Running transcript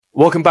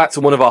Welcome back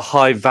to one of our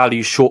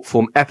high-value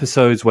short-form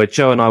episodes where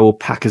Joe and I will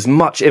pack as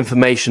much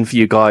information for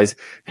you guys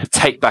to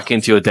take back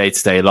into your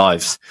day-to-day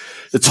lives.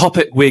 The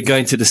topic we're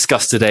going to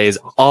discuss today is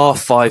our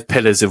 5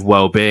 pillars of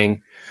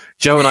well-being.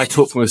 Joe and I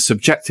talk from a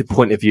subjective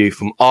point of view,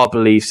 from our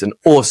beliefs and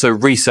also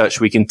research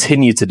we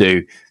continue to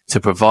do to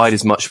provide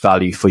as much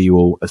value for you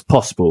all as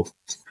possible.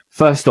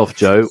 First off,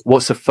 Joe,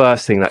 what's the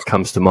first thing that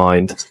comes to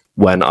mind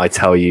when I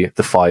tell you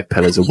the 5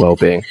 pillars of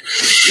well-being?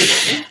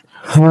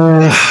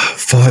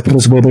 5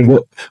 pillars of well-being.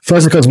 What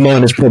first thing comes to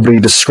mind is probably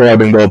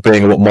describing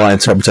well-being and what my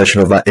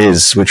interpretation of that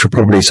is, which would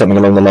probably be something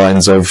along the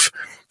lines of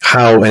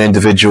how an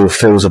individual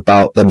feels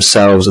about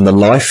themselves and their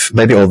life,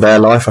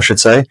 I should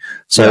say.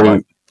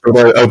 So,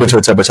 although open to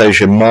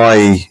interpretation,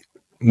 my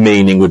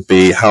meaning would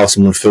be how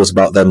someone feels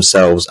about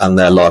themselves and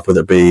their life,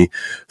 whether it be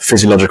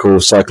physiological,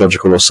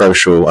 psychological, or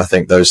social. I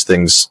think those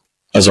things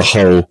as a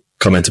whole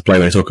come into play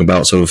when you're talking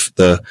about sort of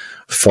the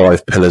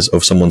 5 pillars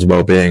of someone's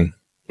well-being.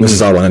 This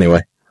is our one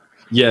anyway.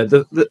 Yeah,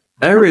 the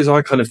areas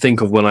I kind of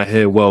think of when I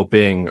hear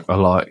well-being are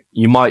like,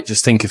 you might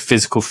just think of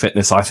physical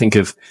fitness. I think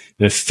of,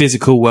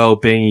 physical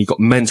well-being. You've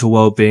got mental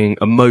well-being,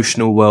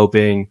 emotional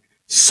well-being,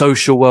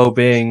 social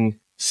well-being,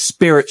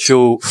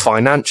 spiritual,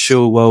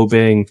 financial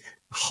well-being,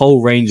 a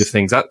whole range of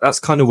things. That's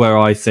kind of where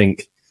I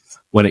think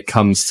when it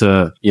comes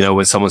to,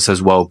 when someone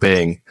says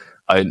well-being,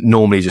 I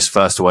normally just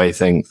first away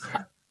think,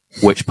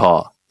 which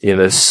part?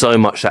 There's so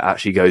much that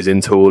actually goes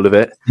into all of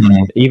it.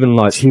 Even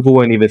like people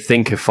won't even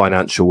think of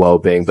financial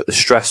well-being, but the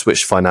stress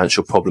which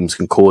financial problems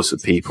can cause for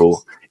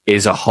people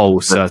is a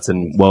whole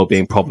certain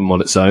well-being problem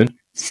on its own.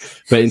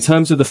 But in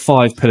terms of the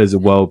 5 pillars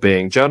of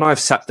well-being, Joe and I have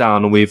sat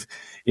down and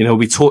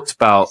we talked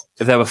about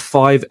if there were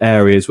 5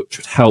 areas which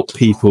would help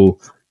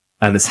people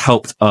and has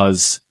helped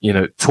us,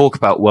 talk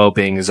about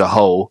well-being as a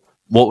whole,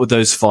 what would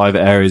those 5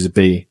 areas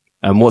be?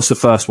 And what's the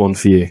first one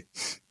for you?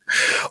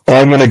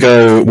 I'm going to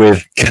go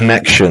with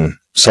connection.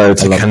 So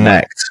to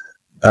connect.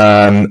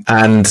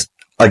 And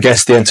I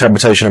guess the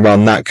interpretation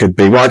around that could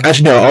be,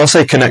 I'll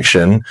say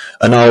connection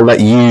and I'll let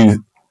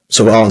you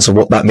sort of answer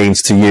what that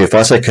means to you. If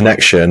I say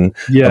connection,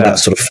 and that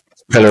sort of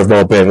pillar of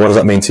well-being, what does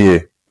that mean to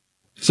you?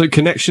 So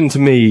connection to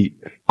me,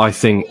 I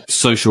think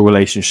social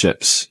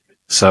relationships.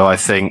 So I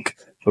think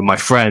with my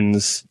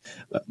friends,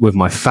 with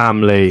my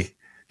family,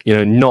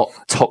 not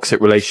toxic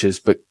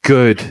relationships, but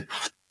good,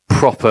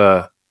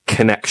 proper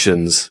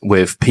connections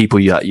with people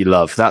that you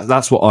love.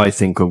 That's what I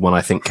think of when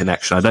I think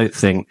connection. I don't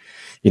think,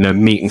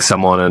 meeting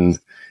someone and,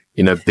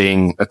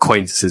 being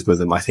acquaintances with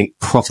them. I think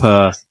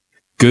proper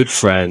good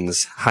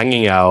friends,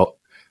 hanging out,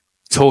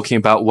 talking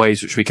about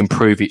ways which we can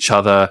improve each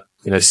other,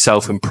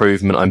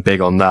 self-improvement. I'm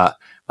big on that.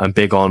 I'm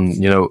big on,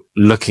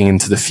 looking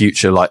into the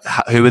future. Like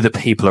who are the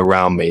people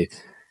around me?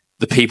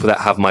 The people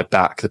that have my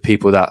back, the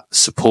people that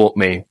support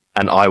me,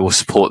 and I will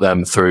support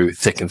them through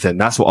thick and thin.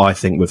 That's what I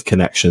think with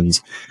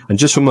connections. And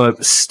just from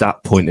a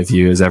stat point of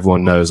view, as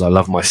everyone knows, I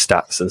love my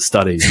stats and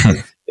studies,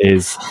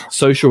 is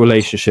social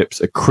relationships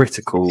are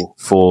critical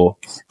for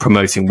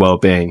promoting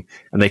well-being,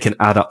 and they can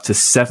add up to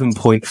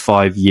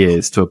 7.5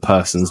 years to a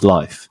person's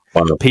life.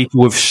 Wow.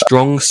 People with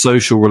strong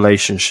social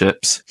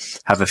relationships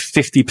have a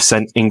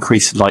 50%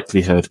 increased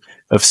likelihood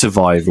of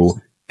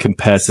survival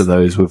compared to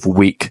those with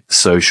weak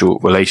social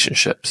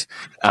relationships.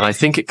 And I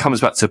think it comes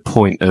back to a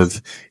point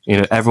of,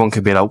 everyone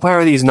can be like, where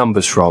are these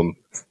numbers from?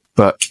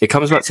 But it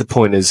comes back to the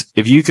point is,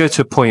 if you go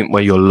to a point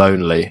where you're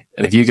lonely,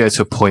 and if you go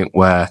to a point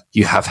where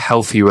you have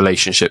healthy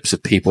relationships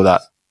with people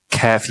that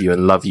care for you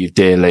and love you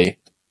dearly,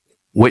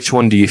 which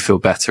one do you feel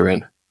better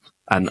in?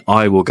 And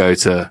I will go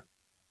to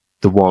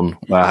the one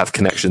where I have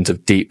connections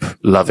of deep,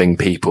 loving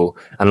people.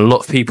 And a lot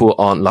of people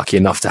aren't lucky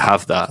enough to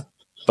have that.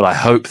 But I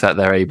hope that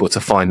they're able to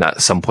find that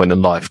at some point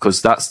in life,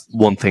 because that's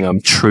one thing I'm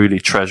truly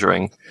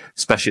treasuring,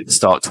 especially at the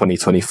start of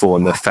 2024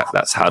 and the effect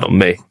that's had on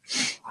me.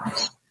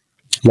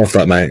 Love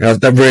that, mate.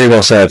 That really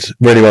well said.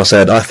 Really well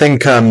said. I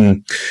think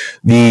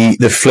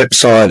the flip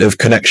side of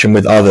connection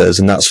with others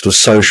and that sort of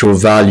social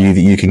value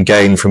that you can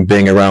gain from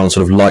being around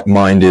sort of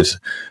like-minded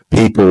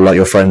people, like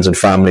your friends and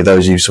family,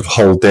 those you sort of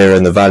hold dear,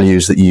 and the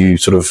values that you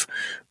sort of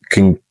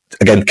can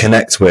again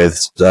connect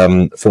with,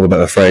 for a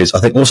better phrase. I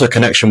think also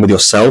connection with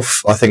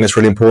yourself, I think that's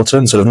really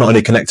important, sort of not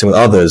only connecting with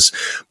others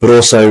but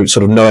also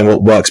sort of knowing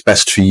what works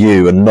best for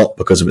you, and not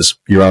because of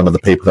you're around other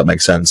people. That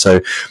makes sense.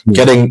 So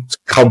getting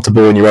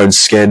comfortable in your own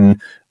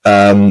skin,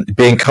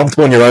 being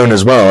comfortable on your own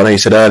as well. I know you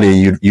said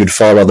earlier you'd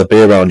far rather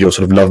be around your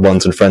sort of loved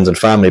ones and friends and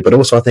family, but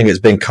also I think it's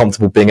being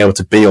comfortable being able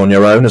to be on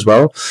your own as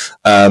well,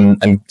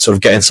 and sort of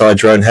get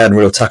inside your own head and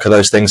really tackle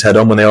those things head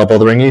on when they are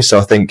bothering you. So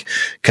I think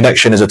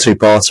connection is a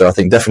 2-parter. I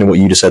think definitely what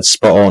you just said,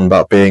 spot on,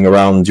 about being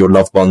around your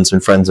loved ones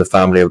and friends and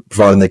family,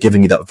 providing they're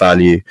giving you that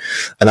value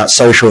and that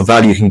social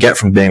value you can get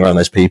from being around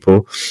those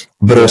people,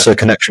 but also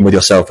connection with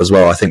yourself as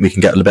well. I think we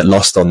can get a little bit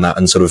lost on that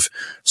and sort of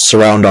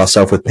surround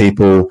ourselves with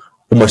people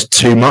almost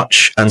too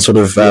much and sort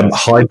of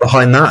hide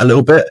behind that a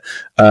little bit,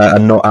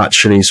 and not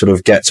actually sort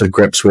of get to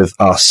grips with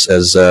us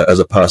as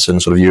a person,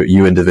 sort of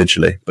you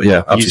individually. But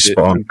yeah, absolutely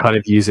spot on. Kind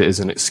of use it as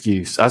an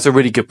excuse. That's a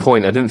really good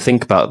point. I didn't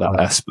think about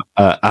that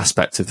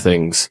aspect of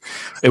things.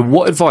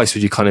 What advice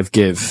would you kind of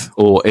give,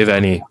 or if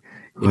any,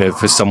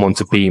 for someone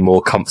to be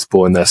more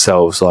comfortable in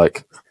themselves?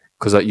 Like,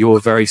 because you're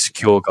a very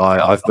secure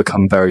guy. I've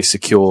become very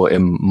secure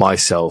in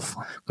myself.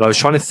 But I was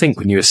trying to think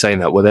when you were saying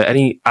that, were there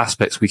any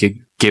aspects we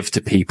could give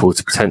to people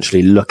to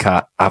potentially look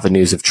at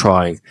avenues of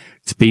trying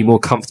to be more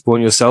comfortable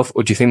in yourself?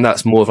 Or do you think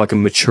that's more of like a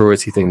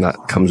maturity thing that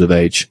comes with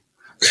age?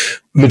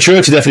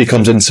 Maturity definitely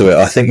comes into it.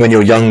 I think when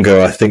you're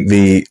younger, I think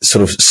the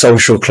sort of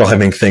social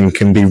climbing thing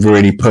can be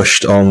really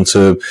pushed on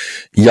to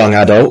young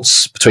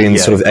adults between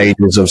sort of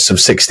ages of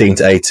 16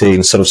 to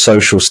 18. Sort of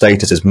social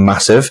status is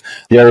massive.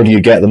 The older you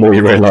get, the more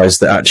you realize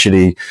that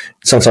actually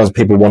sometimes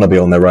people want to be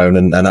on their own,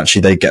 and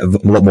actually they get a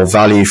lot more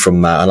value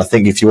from that. And I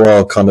think if you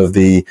are kind of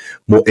the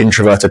more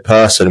introverted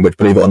person, which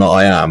believe it or not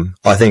I am,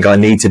 I think I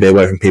need to be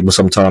away from people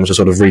sometimes to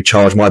sort of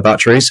recharge my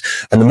batteries.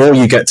 And the more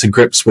you get to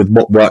grips with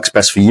what works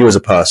best for you as a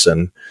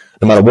person,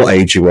 no matter what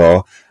age you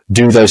are,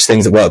 do those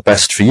things that work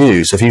best for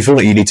you. So if you feel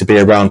like you need to be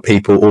around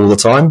people all the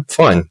time,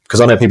 fine.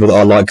 Because I know people that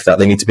are like that.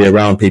 They need to be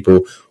around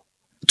people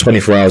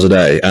 24 hours a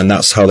day, and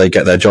that's how they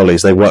get their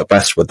jollies. They work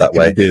best with that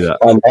way. Do that.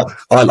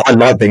 I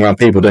like being around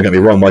people, don't get me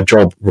wrong. My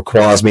job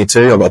requires me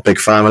to. I've got a big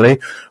family.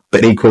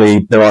 But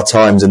equally, there are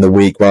times in the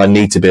week where I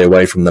need to be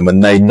away from them,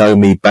 and they know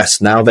me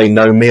best now. They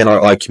know me, and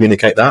I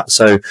communicate that.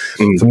 So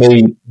for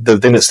me, the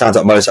thing that stands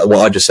out most at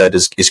what I just said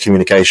is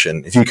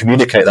communication. If you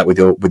communicate that with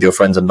your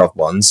friends and loved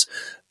ones,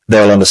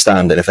 they'll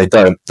understand it. If they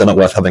don't, they're not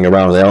worth having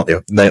around.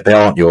 They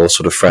aren't your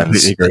sort of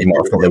friends that you might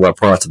have thought they were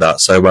prior to that.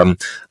 So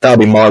that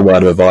would be my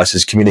word of advice: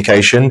 is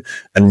communication,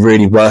 and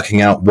really working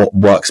out what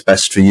works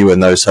best for you in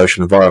those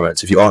social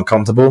environments. If you aren't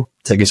comfortable,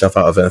 take yourself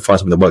out of it and find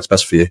something that works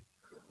best for you.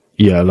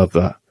 Yeah, I love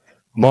that.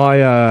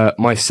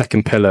 My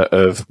second pillar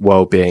of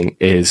well-being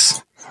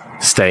is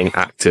staying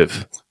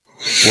active.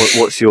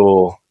 What's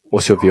your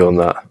view on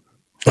that?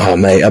 Oh,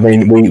 mate, I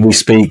mean, we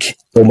speak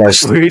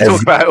almost... We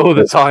talk about it all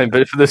the time,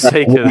 but for the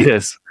sake of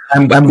this...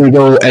 And we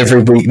will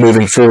every week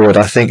moving forward.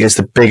 I think it's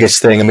the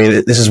biggest thing. I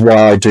mean, this is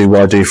why I do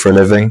what I do for a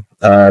living.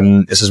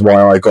 This is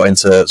why I got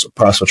into sort of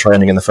personal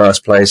training in the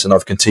first place, and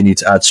I've continued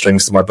to add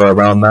strings to my bow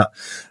around that.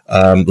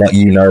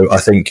 I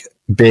think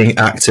being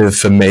active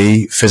for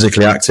me,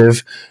 physically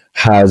active,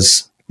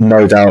 has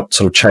no doubt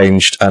sort of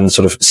changed and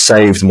sort of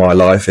saved my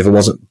life. If I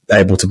wasn't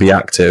able to be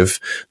active,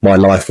 my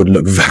life would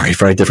look very,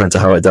 very different to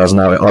how it does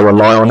now. I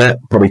rely on it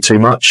probably too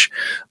much.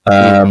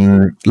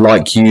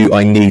 Like you,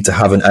 I need to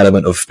have an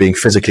element of being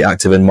physically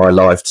active in my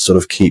life to sort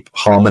of keep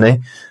harmony.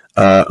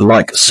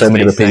 Like so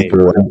many other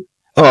people.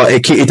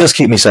 It does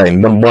keep me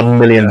sane.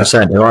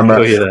 1,000,000%. You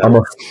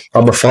know,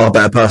 I'm a far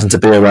better person to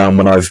be around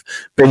when I've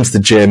been to the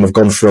gym, I've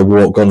gone for a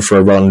walk, gone for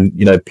a run,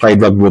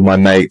 played rugby with my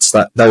mates.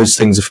 Those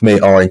things for me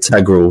are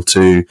integral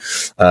to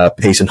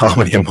peace and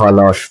harmony in my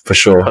life for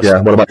sure. Yeah.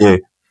 What about you?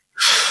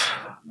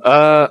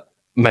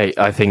 Mate,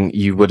 I think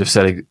you would have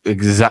said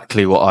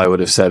exactly what I would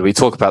have said. We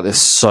talk about this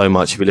so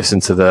much. If you listen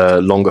to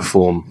the longer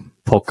form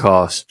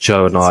podcast,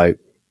 Joe and I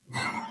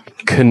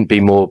couldn't be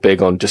more big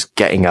on just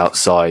getting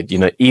outside,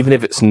 even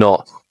if it's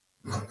not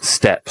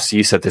steps.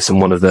 You said this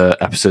in one of the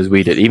episodes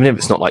we did, even if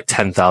it's not like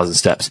 10,000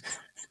 steps,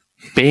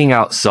 being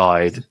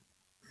outside,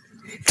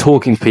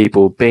 talking to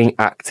people, being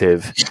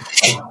active,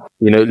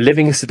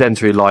 living a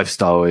sedentary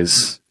lifestyle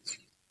is,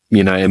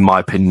 in my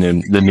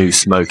opinion, the new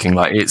smoking.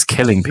 Like, it's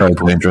killing people.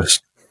 Very dangerous.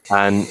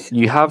 And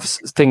you have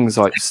things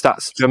like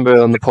stats. Remember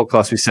on the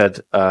podcast we said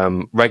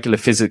regular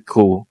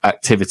physical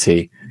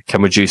activity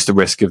can reduce the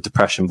risk of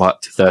depression by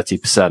up to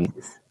 30%,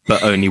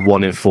 but only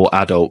 1 in 4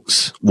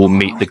 adults will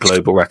meet the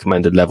global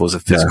recommended levels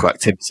of physical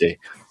activity.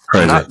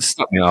 Crazy. And that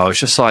stuck me. I was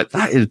just like,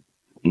 that is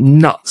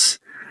nuts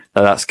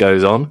that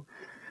goes on.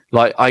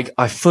 Like,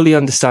 I fully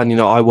understand,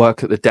 I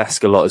work at the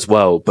desk a lot as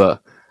well,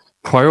 but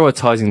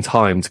prioritizing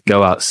time to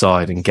go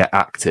outside and get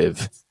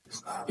active,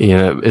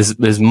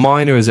 as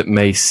minor as it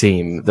may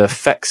seem, the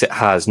effects it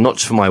has, not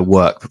just for my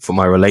work, but for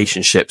my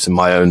relationships and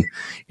my own,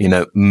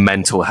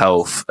 mental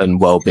health and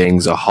well-being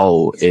as a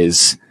whole,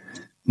 is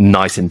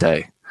night and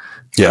day.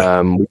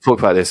 Yeah. We talk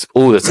about this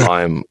all the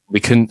time. We're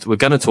going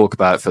to talk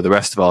about it for the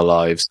rest of our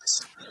lives.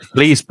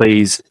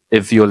 Please,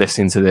 if you're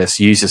listening to this,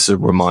 use this as a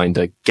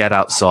reminder. Get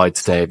outside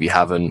today if you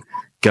haven't.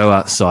 Go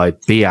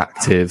outside, be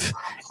active.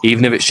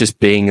 Even if it's just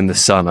being in the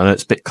sun. I know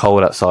it's a bit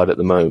cold outside at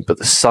the moment, but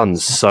the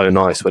sun's so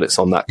nice when it's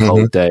on that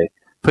cold day.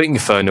 Putting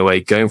your phone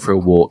away, going for a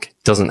walk,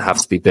 doesn't have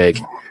to be big.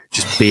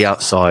 Just be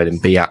outside and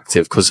be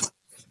active, because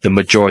the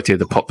majority of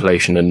the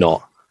population are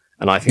not.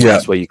 And I think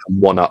that's where you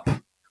can one up.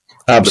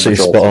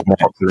 Absolutely spot on.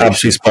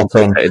 Absolutely spot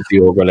on. Into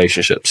your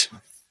relationships.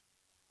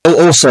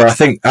 Also, I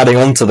think adding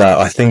on to that,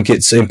 I think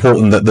it's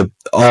important that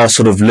our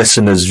sort of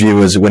listeners,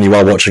 viewers, when you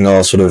are watching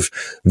our sort of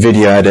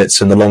video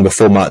edits and the longer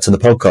formats and the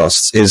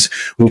podcasts, is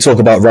we talk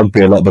about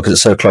rugby a lot because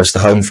it's so close to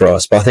home for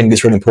us. But I think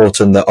it's really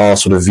important that our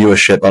sort of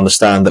viewership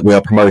understand that we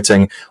are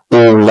promoting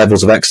all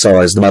levels of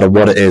exercise, no matter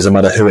what it is, no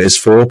matter who it is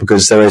for,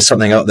 because there is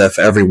something out there for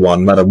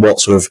everyone, no matter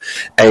what sort of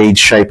age,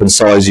 shape and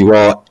size you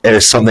are. There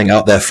is something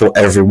out there for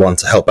everyone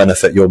to help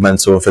benefit your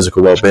mental and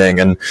physical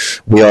well-being. And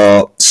we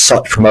are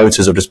such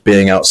promoters of just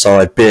being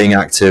outside, being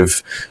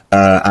active,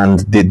 and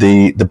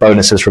the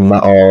bonuses from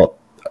that are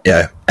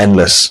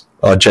endless,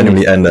 are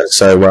genuinely endless.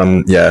 So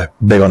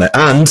big on it.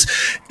 And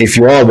if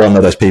you are one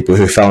of those people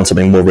who found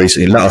something more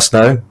recently, let us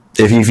know.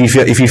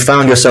 If you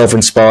found yourself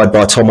inspired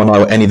by Tom and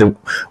I or any of the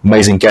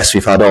amazing guests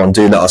we've had on,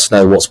 do let us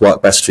know what's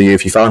worked best for you.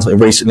 If you found something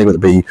recently, whether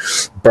it be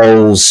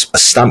bowls, a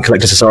stamp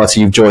collector society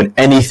you've joined,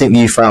 anything that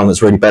you found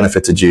that's really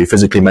benefited you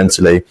physically,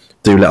 mentally,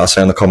 do let us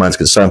know in the comments,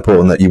 because it's so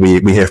important that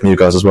we hear from you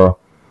guys as well.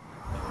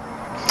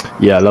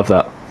 Yeah, I love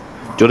that.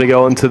 Do you want to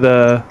go on to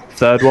the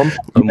third one?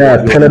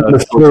 Yeah, pillar number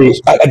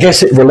 3. I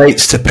guess it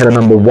relates to pillar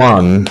number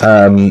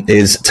 1,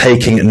 is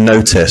taking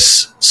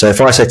notice. So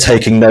if I say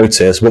taking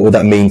notice, what would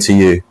that mean to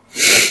you?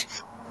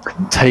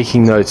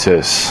 Taking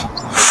notice.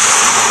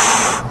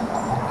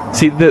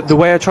 See, the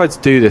way I tried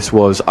to do this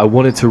was I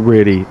wanted to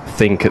really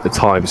think at the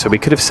time. So we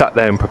could have sat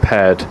there and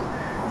prepared,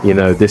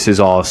 this is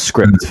our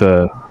script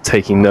for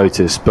taking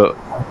notice. But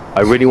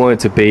I really wanted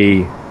to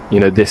be,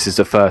 this is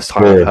the first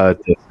time I've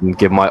heard this and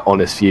give my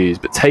honest views.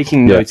 But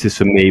taking notice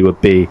for me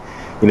would be,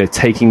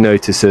 taking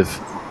notice of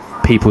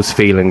people's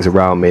feelings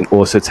around me, and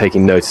also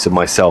taking notice of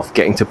myself,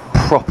 getting to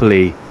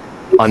properly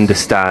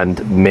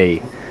understand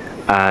me.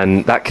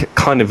 And that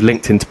kind of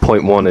linked into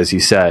point 1, as you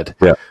said.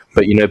 Yeah.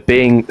 But,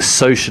 being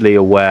socially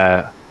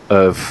aware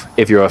of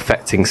if you're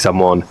affecting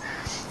someone,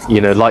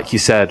 like you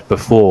said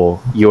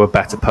before, you're a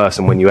better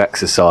person when you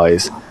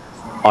exercise.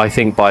 I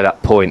think by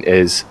that point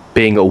is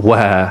being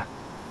aware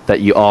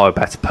that you are a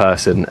better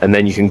person, and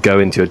then you can go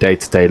into your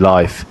day-to-day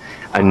life,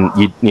 and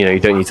you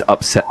don't need to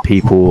upset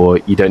people, or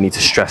you don't need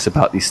to stress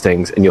about these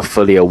things, and you're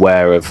fully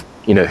aware of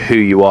who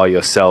you are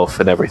yourself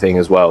and everything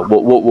as well.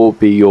 What will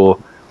be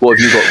what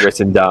have you got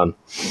written down?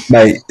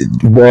 Mate,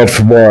 word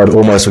for word,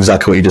 almost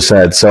exactly what you just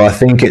said. So I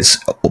think it's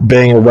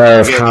being aware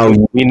of how...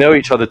 We know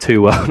each other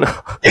too well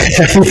now.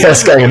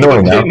 It's getting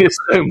annoying now. It's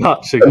so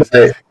much.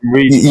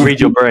 Read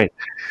your brain.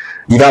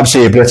 You've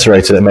absolutely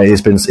obliterated it, mate.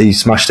 He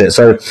smashed it.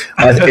 So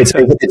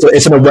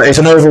it's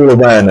an overall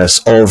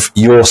awareness of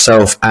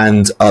yourself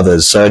and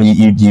others. So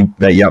you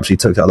absolutely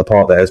took it out of the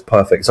park there. It's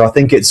perfect. So I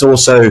think it's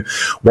also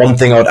one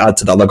thing I would add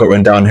to that I've got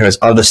written down here is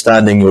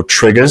understanding your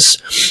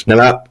triggers. Now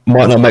that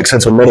might not make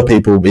sense to a lot of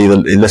people either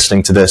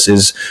listening to this,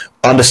 is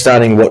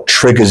understanding what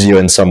triggers you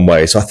in some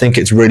way. So I think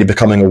it's really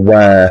becoming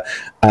aware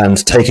and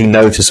taking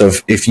notice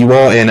of, if you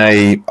are in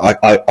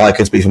I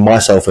can speak for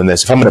myself in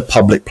this, if I'm in a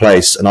public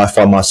place and I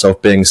find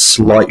myself being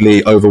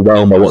slightly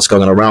overwhelmed by what's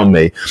going on around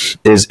me,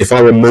 is if I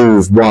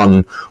remove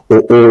one or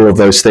all of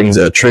those things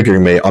that are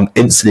triggering me, I'm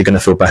instantly going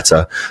to feel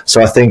better.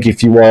 So I think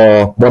if you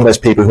are one of those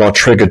people who are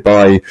triggered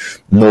by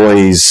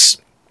noise,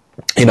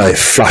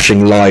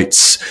 flashing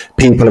lights,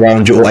 people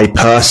around you, or a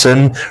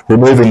person,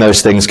 removing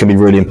those things can be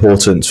really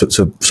important to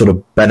sort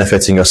of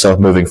benefiting yourself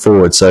moving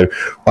forward. So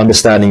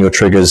understanding your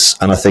triggers,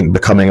 and I think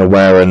becoming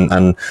aware and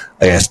I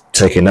guess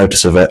taking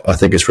notice of it, I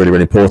think it's really,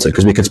 really important,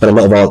 because we can spend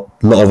a lot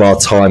of our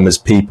time as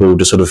people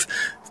just sort of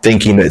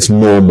thinking that it's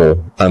normal.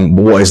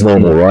 What is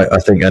normal, right? I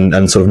think,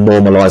 and sort of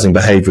normalizing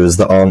behaviors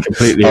that aren't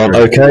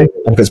okay.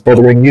 If it's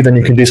bothering you, then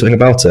you can do something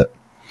about it.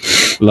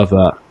 Love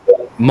that.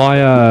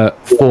 My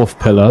fourth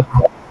pillar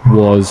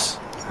was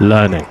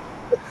learning,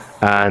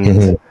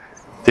 and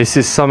this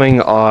is something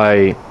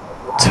I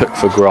took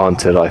for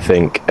granted. I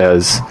think,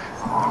 as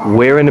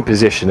we're in a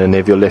position, and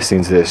if you're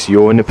listening to this,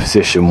 you're in a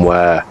position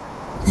where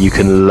you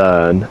can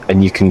learn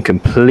and you can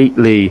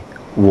completely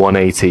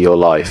 180 your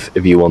life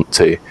if you want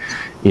to.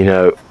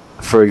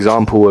 For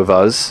example, with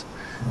us,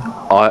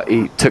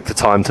 I took the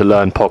time to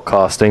learn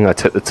podcasting. I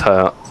took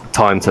the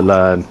time to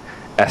learn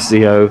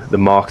SEO, the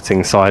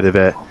marketing side of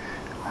it,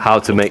 how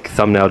to make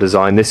thumbnail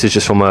design. This is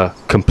just from a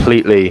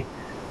completely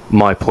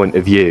my point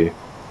of view.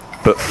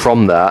 But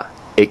from that,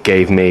 it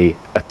gave me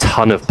a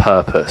ton of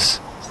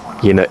purpose.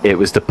 It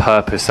was the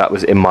purpose that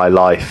was in my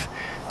life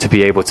to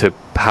be able to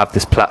have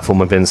this platform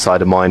of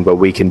Inside of Mind where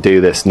we can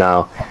do this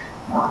now.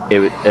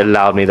 It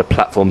allowed me the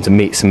platform to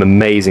meet some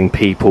amazing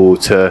people,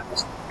 to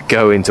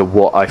go into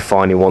what I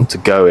finally want to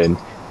go in.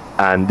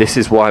 And this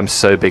is why I'm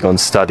so big on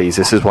studies.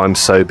 This is why I'm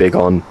so big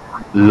on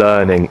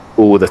learning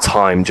all the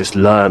time. Just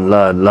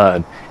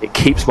learn. It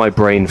keeps my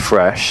brain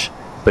fresh,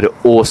 but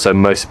it also,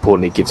 most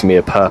importantly, gives me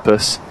a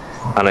purpose.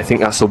 And I think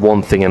that's the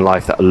one thing in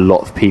life that a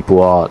lot of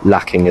people are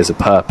lacking, is a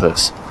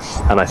purpose.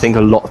 And I think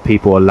a lot of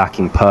people are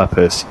lacking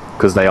purpose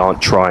because they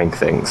aren't trying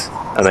things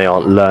and they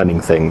aren't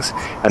learning things.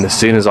 And as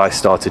soon as I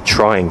started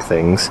trying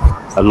things,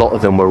 a lot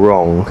of them were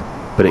wrong,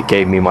 but it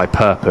gave me my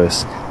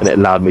purpose, and it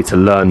allowed me to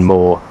learn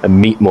more and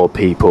meet more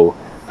people,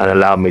 and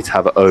allowed me to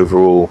have an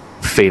overall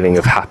feeling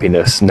of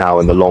happiness now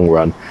in the long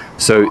run.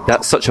 So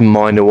that's such a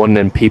minor one,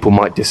 and people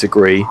might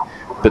disagree,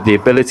 but the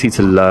ability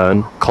to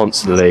learn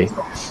constantly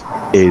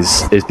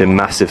has been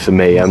massive for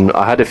me. And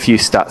I had a few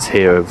stats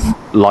here of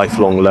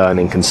lifelong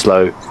learning can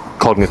slow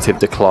cognitive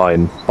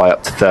decline by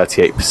up to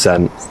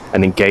 38%,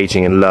 and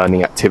engaging in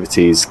learning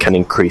activities can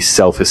increase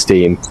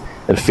self-esteem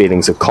and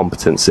feelings of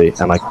competency.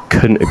 And I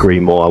couldn't agree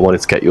more. I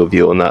wanted to get your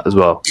view on that as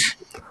well.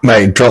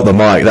 Mate, drop the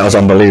mic. That was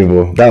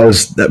unbelievable. That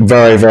was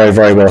very, very,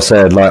 very well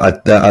said.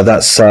 Like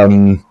that's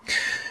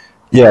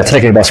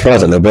taking me by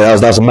surprise a little bit.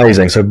 That was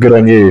amazing. So good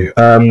on you.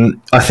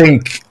 I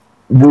think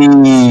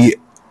we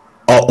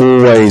are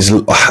always,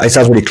 it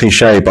sounds really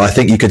cliche, but I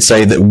think you could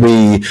say that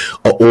we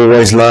are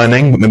always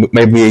learning.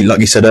 Maybe,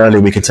 like you said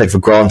earlier, we can take for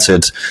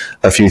granted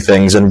a few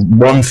things. And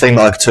one thing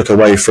that I took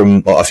away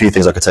from, or a few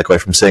things I could take away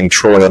from seeing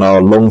Troy on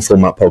our long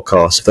format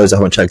podcast, for those that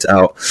haven't checked it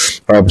out,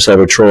 our episode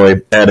with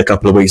Troy aired a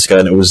couple of weeks ago,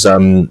 and it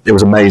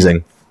was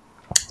amazing.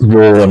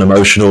 Raw and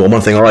emotional. And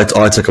one thing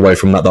I took away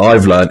from that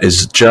I've learned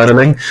is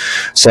journaling.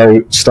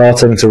 So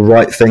starting to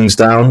write things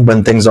down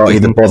when things are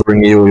either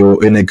bothering you, or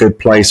you're in a good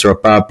place or a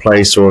bad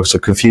place or it's a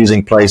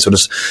confusing place, or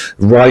just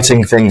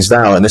writing things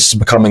down. And this is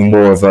becoming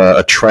more of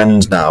a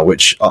trend now,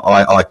 which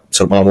I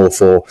sort of am all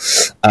for.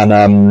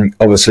 And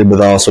obviously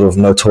with our sort of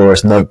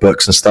notorious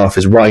notebooks and stuff,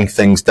 is writing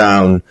things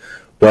down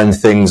when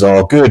things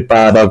are good,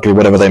 bad, ugly,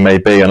 whatever they may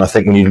be. And I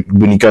think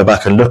when you go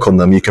back and look on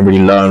them, you can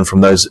really learn from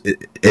those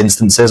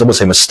instances. I won't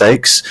say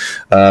mistakes.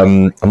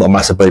 I'm not a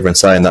massive believer in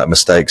saying that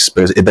mistakes,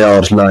 because they are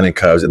just learning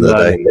curves at the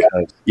end of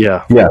the day.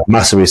 Yeah,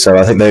 massively so.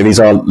 I think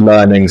these are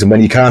learnings, and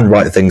when you can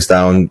write things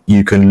down,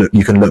 you can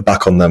look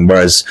back on them.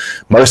 Whereas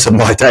most of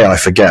my day, I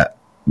forget.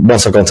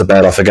 Once I've gone to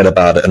bed, I forget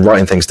about it, and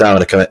writing things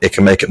down, it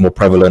can make it more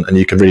prevalent, and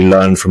you can really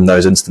learn from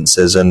those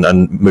instances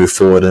and move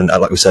forward. And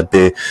like we said,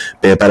 be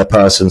a better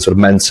person, sort of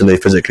mentally,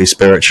 physically,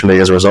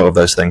 spiritually, as a result of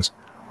those things.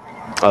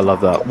 I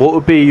love that. What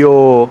would be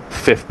your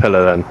fifth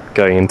pillar then,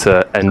 going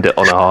into end it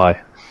on a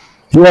high?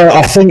 Yeah,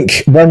 I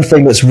think one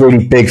thing that's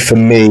really big for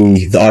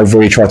me that I've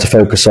really tried to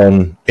focus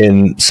on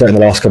in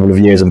certainly the last couple of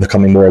years and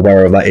becoming more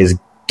aware of that is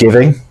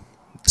giving.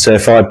 So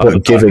if I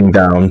put giving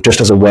down just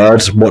as a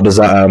word, what does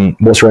that?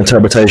 What's your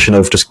interpretation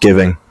of just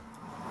giving?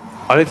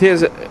 I don't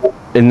think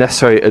it's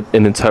necessarily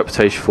an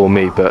interpretation for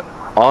me, but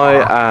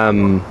I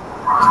am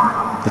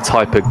the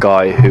type of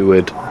guy who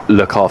would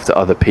look after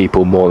other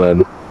people more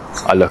than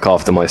I look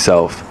after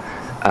myself,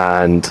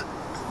 and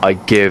I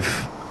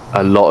give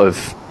a lot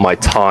of my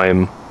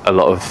time, a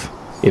lot of,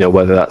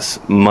 whether that's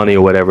money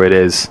or whatever it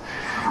is,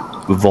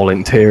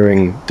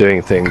 volunteering,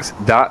 doing things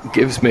that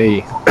gives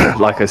me,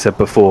 like I said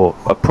before,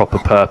 a proper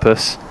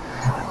purpose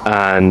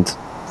and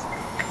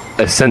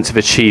a sense of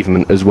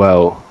achievement as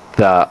well.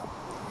 That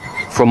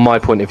from my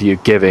point of view,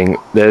 giving,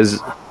 there's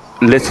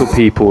little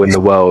people in the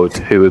world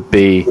who would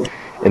be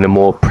in a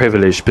more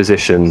privileged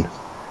position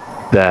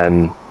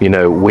than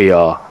we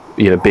are,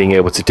 being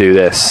able to do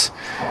this,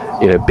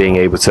 being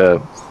able to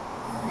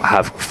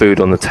have food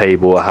on the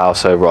table, a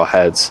house over our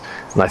heads.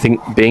 And I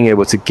think being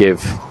able to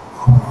give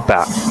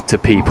back to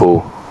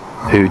people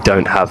who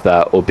don't have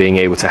that, or being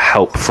able to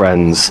help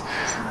friends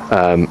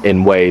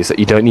in ways that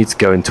you don't need to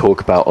go and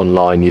talk about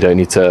online, you don't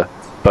need to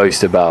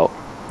boast about,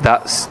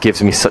 that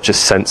gives me such a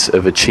sense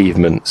of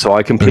achievement. So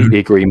I completely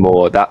agree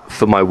more. That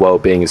for my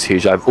well-being is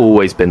huge. I've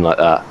always been like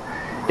that,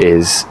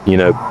 is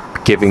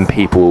giving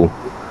people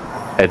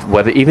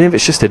whether, even if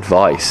it's just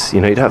advice,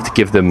 you don't have to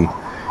give them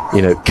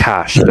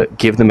cash, but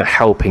give them a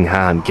helping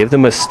hand, give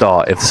them a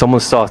start. If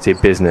someone started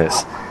a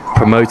business,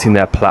 promoting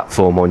their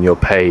platform on your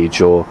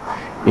page, or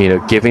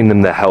giving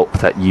them the help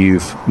that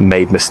you've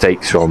made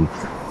mistakes from,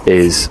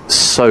 is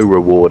so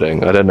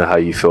rewarding. I don't know how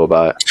you feel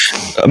about it.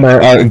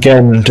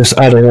 Again, just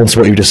adding on to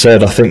what you just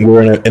said, I think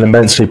we're in an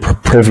immensely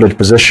privileged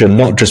position,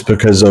 not just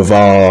because of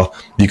our,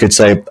 you could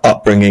say,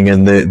 upbringing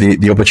and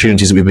the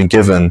opportunities that we've been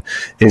given,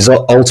 is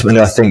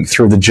ultimately, I think,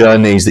 through the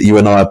journeys that you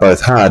and I have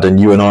both had, and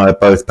you and I have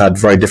both had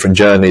very different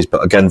journeys,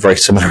 but again, very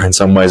similar in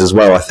some ways as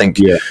well. I think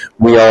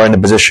we are in a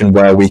position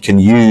where we can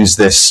use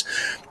this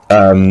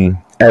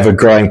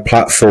ever-growing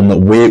platform that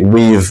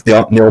we've the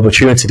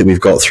opportunity that we've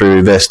got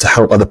through this to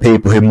help other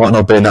people who might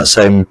not be in that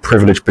same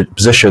privileged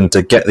position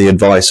to get the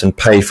advice and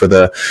pay for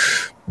the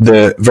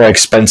very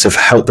expensive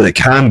help that it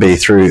can be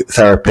through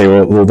therapy,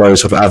 or all those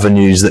sort of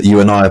avenues that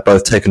you and I have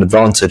both taken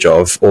advantage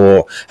of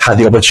or had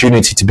the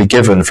opportunity to be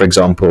given. For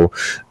example,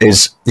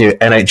 is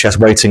NHS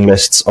waiting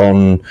lists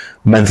on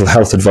mental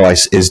health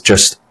advice is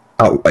just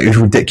it's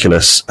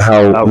ridiculous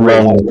how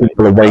long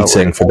people are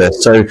waiting for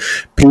this. So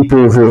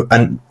people who,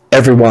 and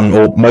everyone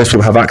or most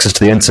people, have access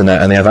to the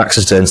internet, and they have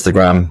access to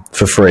Instagram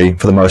for free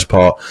for the most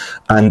part.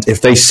 And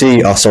if they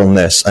see us on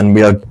this and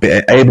we are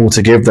able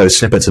to give those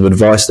snippets of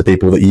advice to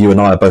people that you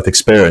and I have both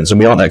experienced, and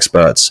we aren't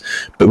experts,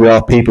 but we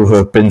are people who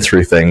have been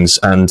through things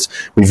and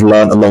we've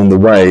learned along the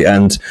way.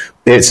 And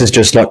it's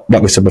just like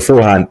we said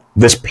beforehand,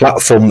 this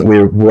platform that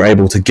we're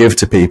able to give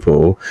to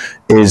people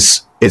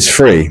it's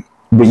free.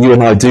 you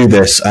and I do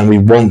this, and we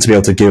want to be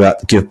able to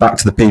give back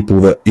to the people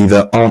that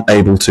either aren't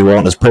able to, or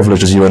aren't as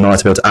privileged as you and I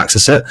to be able to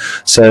access it.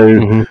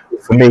 So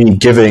for me,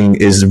 giving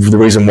is the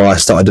reason why I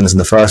started doing this in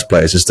the first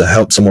place, is to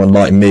help someone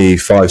like me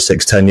 5,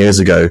 6, 10 years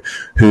ago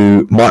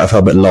who might have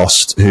felt a bit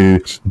lost, who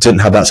didn't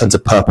have that sense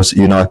of purpose that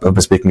you and I have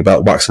been speaking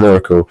about, wax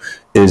lyrical,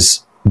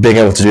 is being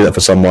able to do that for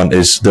someone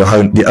is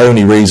the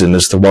only reason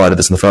as to why I did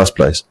this in the first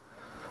place.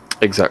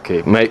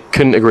 Exactly, mate.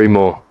 Couldn't agree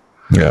more.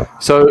 Yeah.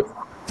 So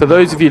for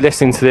those of you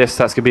listening to this,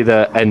 that's going to be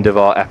the end of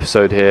our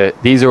episode here.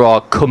 These are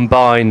our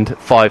combined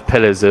 5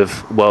 pillars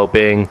of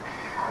well-being.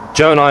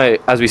 Joe and I,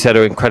 as we said,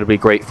 are incredibly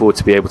grateful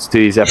to be able to do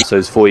these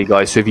episodes for you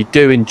guys. So if you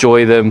do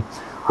enjoy them,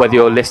 whether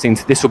you're listening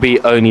to this, will be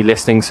only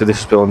listening, so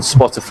this will be on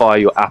Spotify,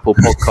 your Apple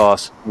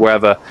Podcasts,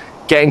 wherever.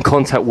 Get in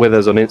contact with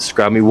us on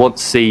Instagram. We want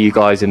to see you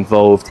guys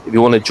involved. If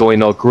you want to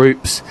join our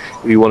groups,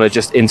 if you want to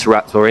just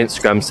interact with our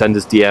Instagram, send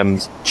us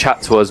DMs,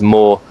 chat to us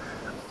more,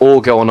 or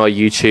go on our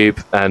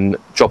YouTube and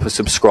drop a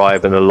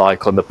subscribe and a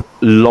like on the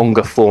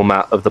longer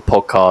format of the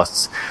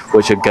podcasts,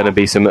 which are going to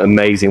be some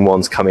amazing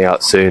ones coming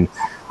out soon.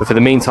 But for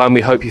the meantime, we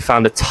hope you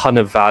found a ton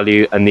of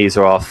value, and these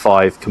are our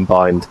 5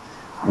 combined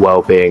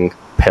well-being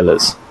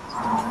pillars.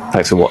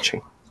 Thanks for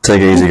watching.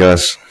 Take it easy,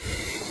 guys.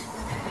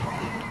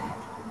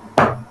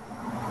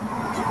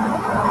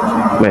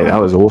 Mate,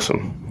 that was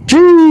awesome.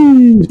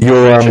 Jeez.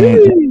 Your